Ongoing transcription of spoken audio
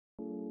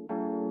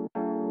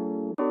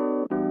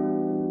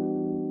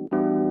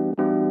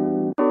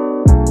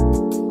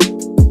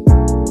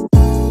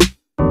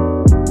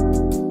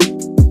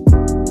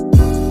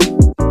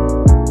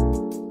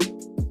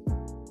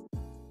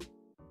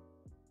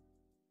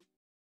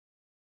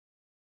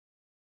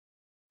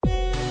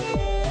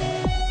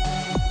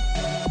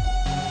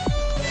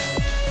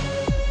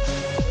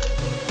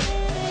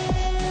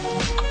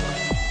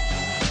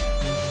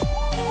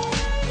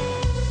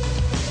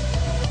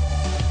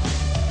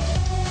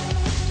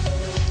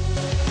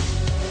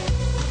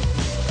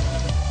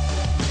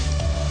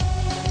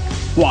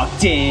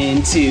Walked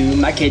into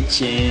my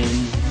kitchen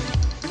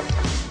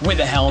with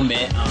a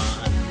helmet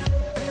on.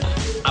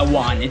 I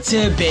wanted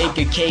to bake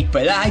a cake,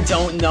 but I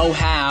don't know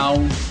how.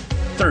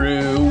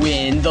 Threw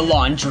in the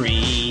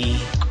laundry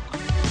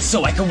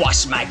so I could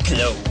wash my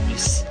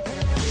clothes.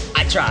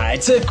 I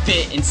tried to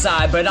fit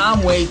inside, but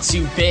I'm way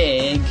too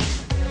big.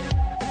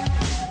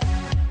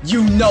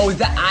 You know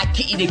that I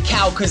can eat a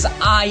cow, cause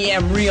I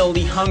am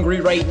really hungry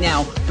right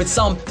now. But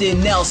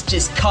something else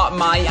just caught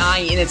my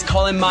eye, and it's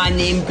calling my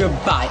name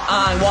goodbye.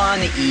 I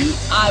wanna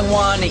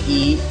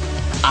eat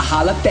a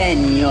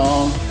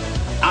jalapeno.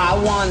 I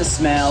wanna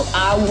smell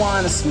a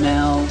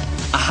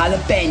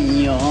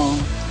jalapeno.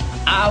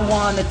 I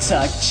wanna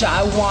touch,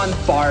 I wanna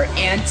fart,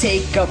 and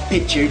take a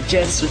picture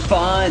just for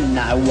fun.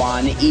 I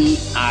wanna eat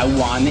a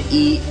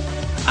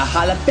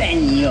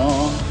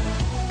jalapeno.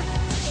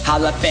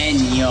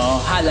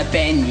 Jalapeno,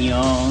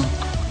 jalapeno.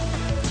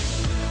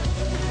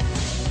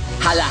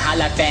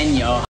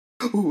 Jalapeno.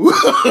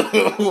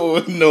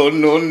 No,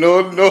 no,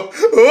 no, no.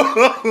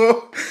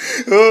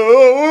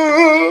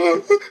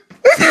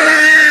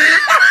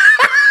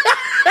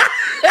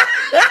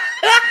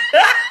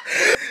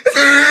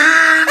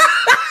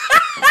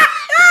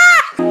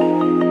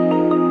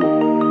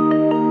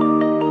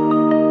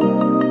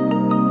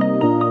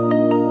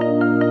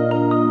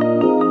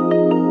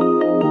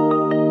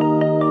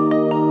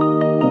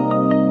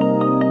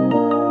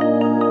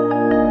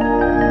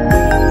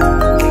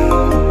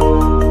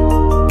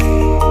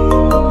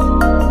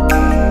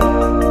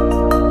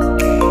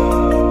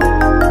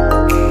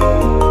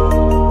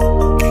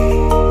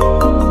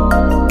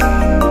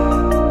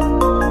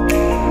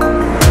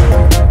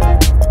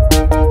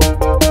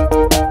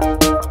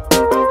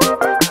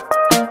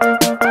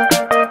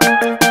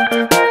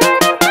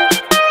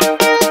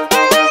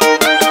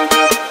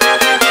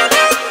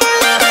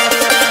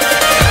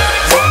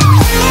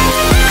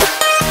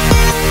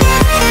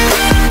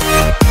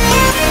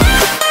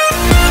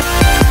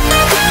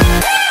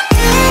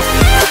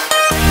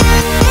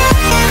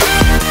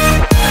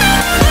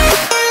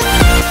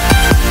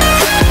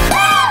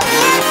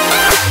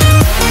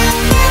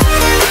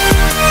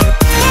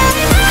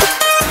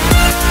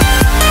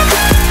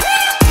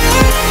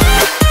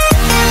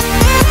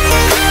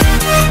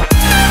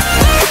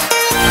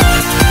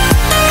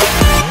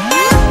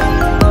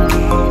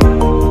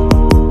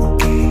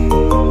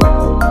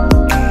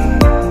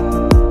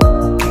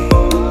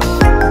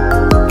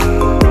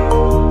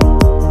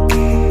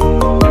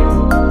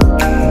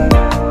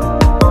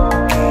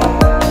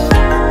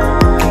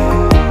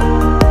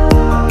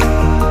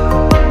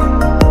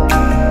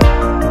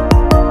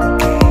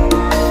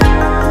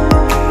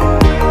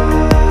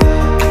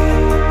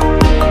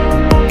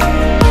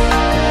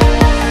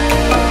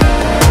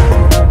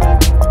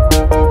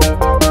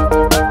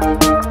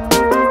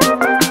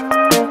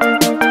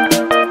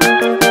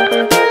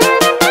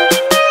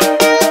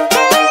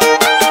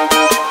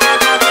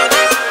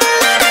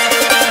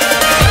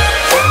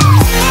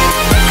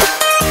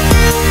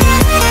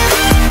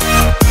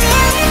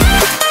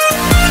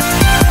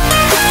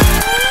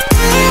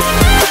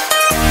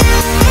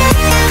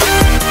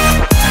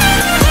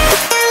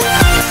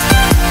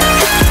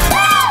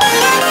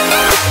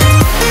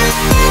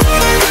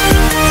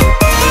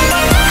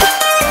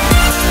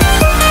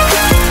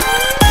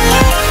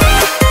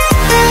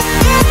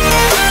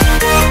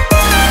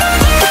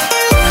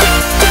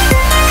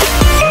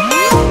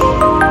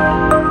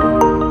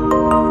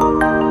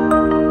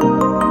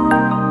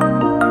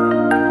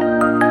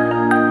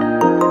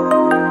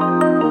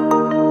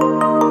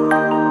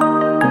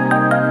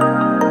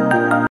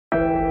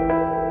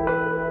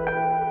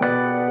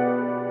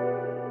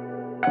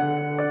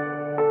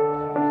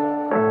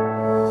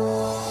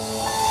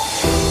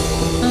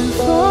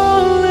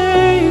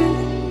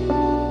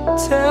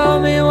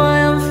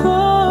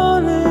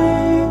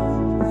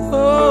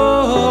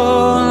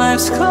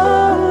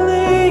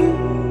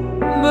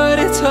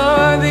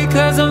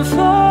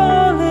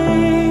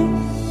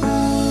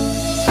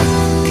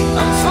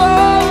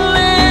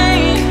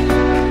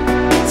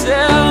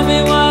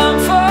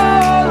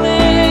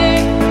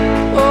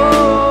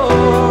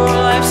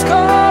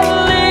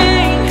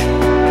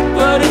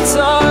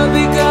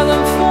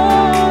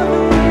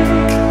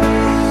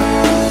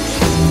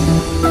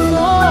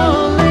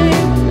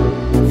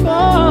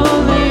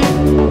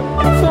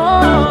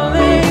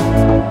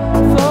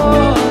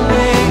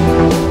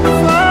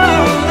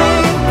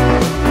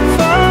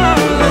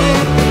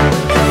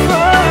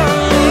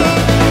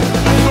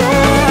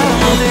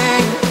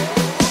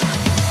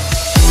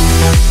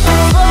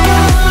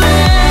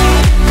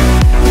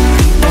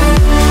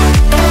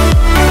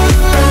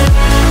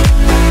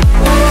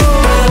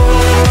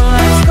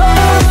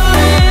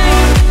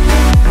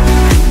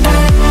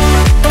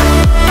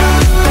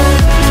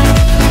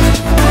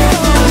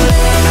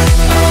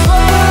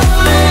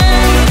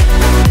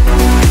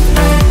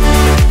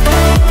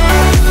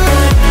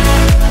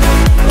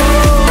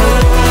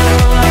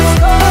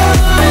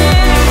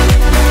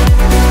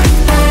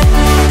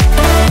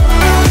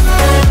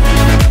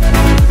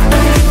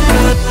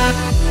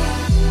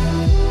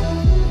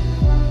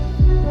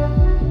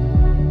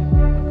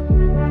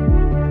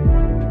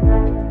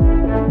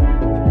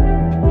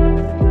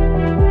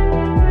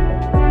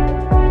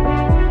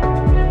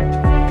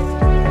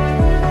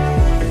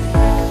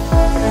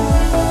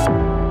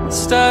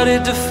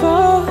 started to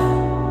fall,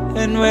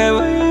 and where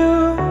were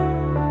you?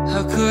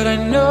 How could I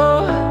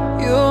know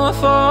you were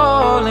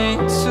falling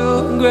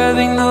too?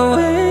 Grabbing the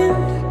wind,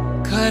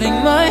 cutting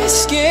my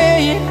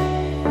skin,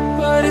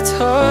 but it's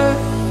hard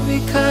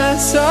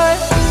because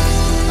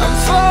I'm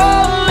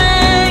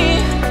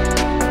falling.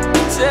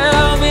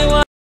 Tell me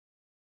why.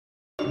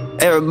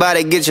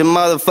 Everybody get your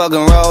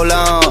motherfucking roll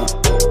on.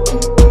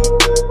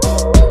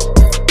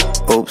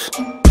 Oops.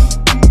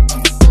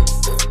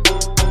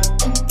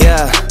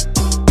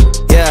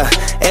 Yeah,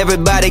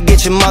 everybody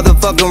get your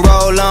motherfucking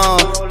roll on.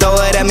 Throw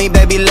it at me,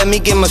 baby, let me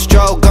get my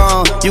stroke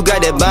on. You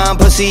got that bomb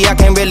pussy, I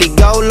can't really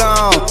go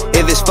long.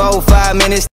 If it's 4-5 minutes